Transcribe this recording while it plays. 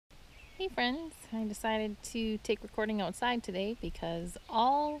Hey friends, I decided to take recording outside today because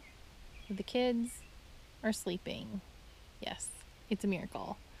all of the kids are sleeping. Yes, it's a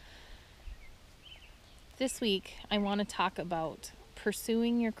miracle. This week I want to talk about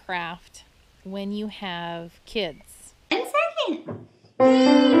pursuing your craft when you have kids. 1 second.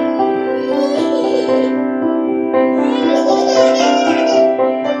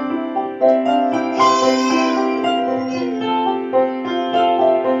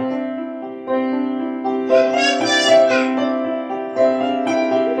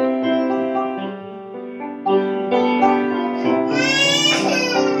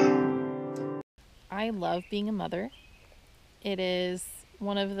 I love being a mother. It is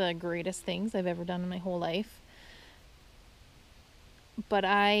one of the greatest things I've ever done in my whole life. But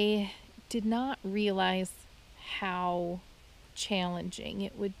I did not realize how challenging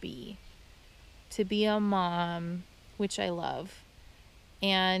it would be to be a mom, which I love,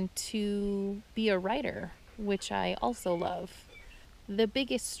 and to be a writer, which I also love. The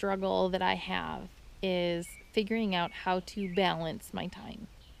biggest struggle that I have is figuring out how to balance my time.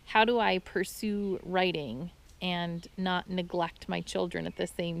 How do I pursue writing and not neglect my children at the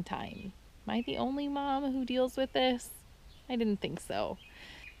same time? Am I the only mom who deals with this? I didn't think so.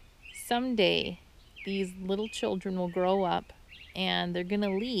 Someday, these little children will grow up and they're going to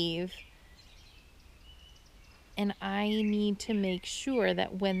leave. And I need to make sure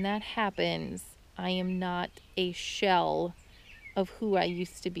that when that happens, I am not a shell of who I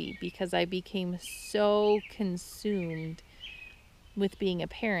used to be, because I became so consumed with being a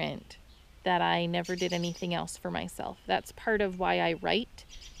parent that I never did anything else for myself. That's part of why I write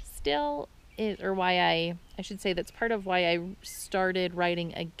still, or why I should say that's part of why I started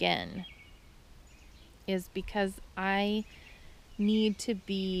writing again, is because I need to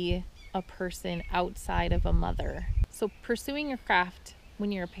be a person outside of a mother. So pursuing your craft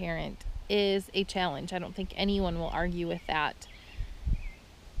when you're a parent is a challenge. I don't think anyone will argue with that.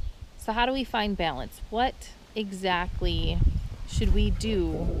 So how do we find balance? What exactly should we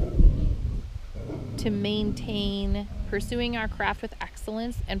do to maintain pursuing our craft with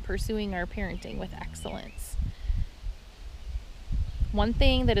excellence and pursuing our parenting with excellence? One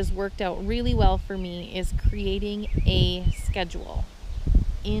thing that has worked out really well for me is creating a schedule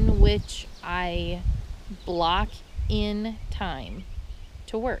in which I block in time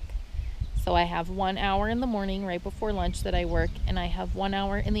to work. So I have 1 hour in the morning right before lunch that I work, and I have 1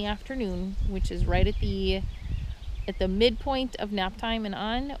 hour in the afternoon, which is right at the midpoint of nap time and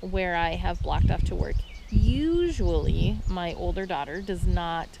on, where I have blocked off to work. Usually my older daughter does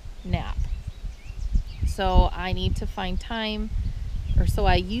not nap. So I need to find time, or so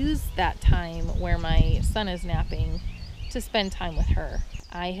I use that time where my son is napping to spend time with her.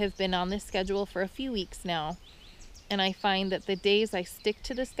 I have been on this schedule for a few weeks now, and I find that the days I stick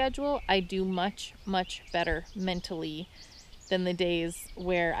to the schedule, I do much, much better mentally than the days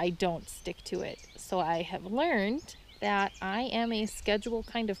where I don't stick to it. So I have learned that I am a schedule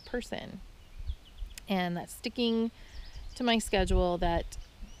kind of person, and that sticking to my schedule that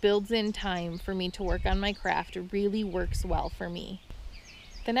builds in time for me to work on my craft really works well for me.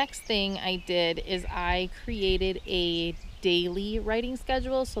 The next thing I did is I created a daily writing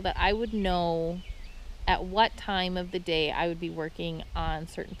schedule so that I would know at what time of the day I would be working on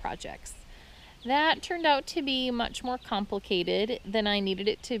certain projects. That turned out to be much more complicated than I needed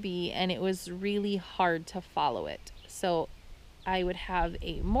it to be, and it was really hard to follow it. So I would have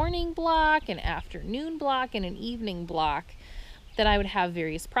a morning block, an afternoon block, and an evening block that I would have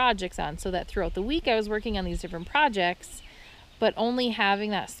various projects on, so that throughout the week I was working on these different projects, but only having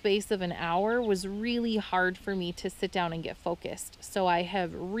that space of an hour was really hard for me to sit down and get focused. So I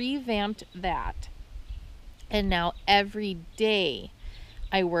have revamped that. And now every day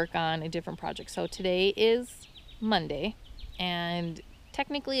I work on a different project. So today is Monday, and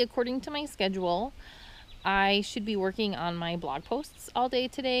technically, according to my schedule, I should be working on my blog posts all day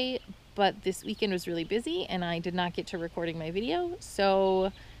today, but this weekend was really busy and I did not get to recording my video.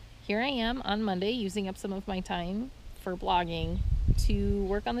 So here I am on Monday using up some of my time for blogging to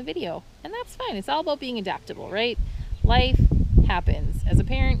work on the video. And that's fine. It's all about being adaptable, right? Life happens. As a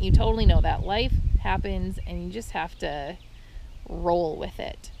parent, you totally know that. Life happens and you just have to roll with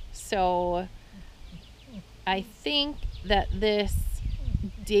it. So I think that this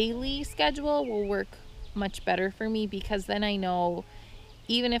daily schedule will work much better for me, because then I know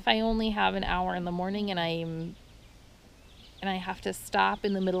even if I only have an hour in the morning and I have to stop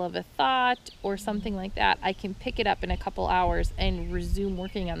in the middle of a thought or something like that, I can pick it up in a couple hours and resume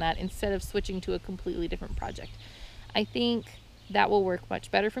working on that instead of switching to a completely different project. I think that will work much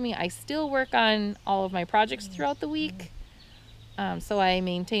better for me. I still work on all of my projects throughout the week, So I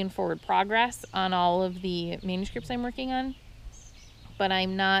maintain forward progress on all of the manuscripts I'm working on, but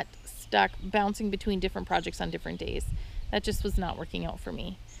I'm not stuck bouncing between different projects on different days. That just was not working out for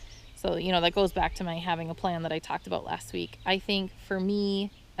me. So, that goes back to my having a plan that I talked about last week. I think for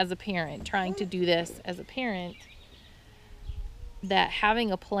me as a parent, trying to do this as a parent, that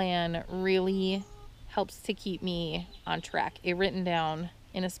having a plan really helps to keep me on track. A written down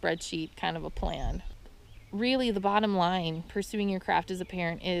in a spreadsheet kind of a plan. Really, the bottom line, pursuing your craft as a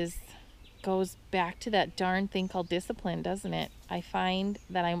parent goes back to that darn thing called discipline, doesn't it? I find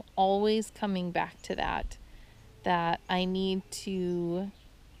that I'm always coming back to that I need to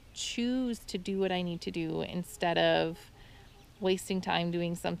choose to do what I need to do instead of wasting time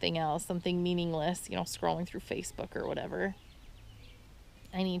doing something else, something meaningless, scrolling through Facebook or whatever.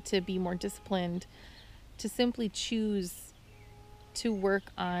 I need to be more disciplined to simply choose to work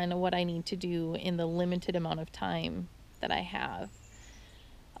on what I need to do in the limited amount of time that I have.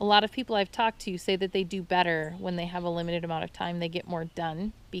 A lot of people I've talked to say that they do better when they have a limited amount of time. They get more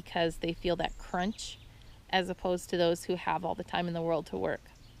done because they feel that crunch, as opposed to those who have all the time in the world to work.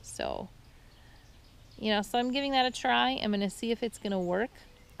 So, so I'm giving that a try. I'm going to see if it's going to work.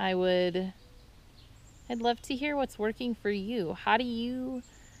 I'd love to hear what's working for you. How do you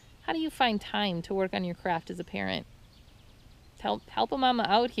find time to work on your craft as a parent? Help a mama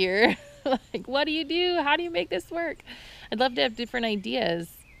out here. Like, what do you do? How do you make this work? I'd love to have different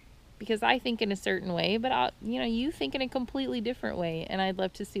ideas, because I think in a certain way, but you think in a completely different way, and I'd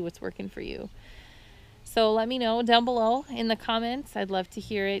love to see what's working for you. So let me know down below in the comments. I'd love to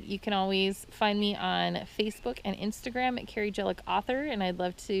hear it. You can always find me on Facebook and Instagram at Carrie Jellick Author, and I'd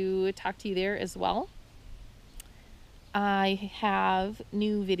love to talk to you there as well. I have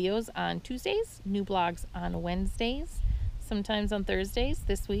new videos on Tuesdays, new blogs on Wednesdays, sometimes on Thursdays.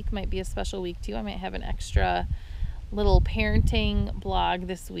 This week might be a special week too. I might have an extra little parenting blog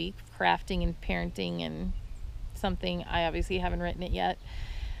this week, crafting and parenting and something. I obviously haven't written it yet.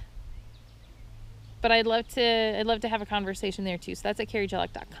 But I'd love to have a conversation there too. So that's at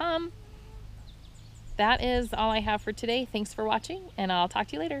carriejellick.com. That is all I have for today. Thanks for watching, and I'll talk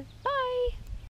to you later.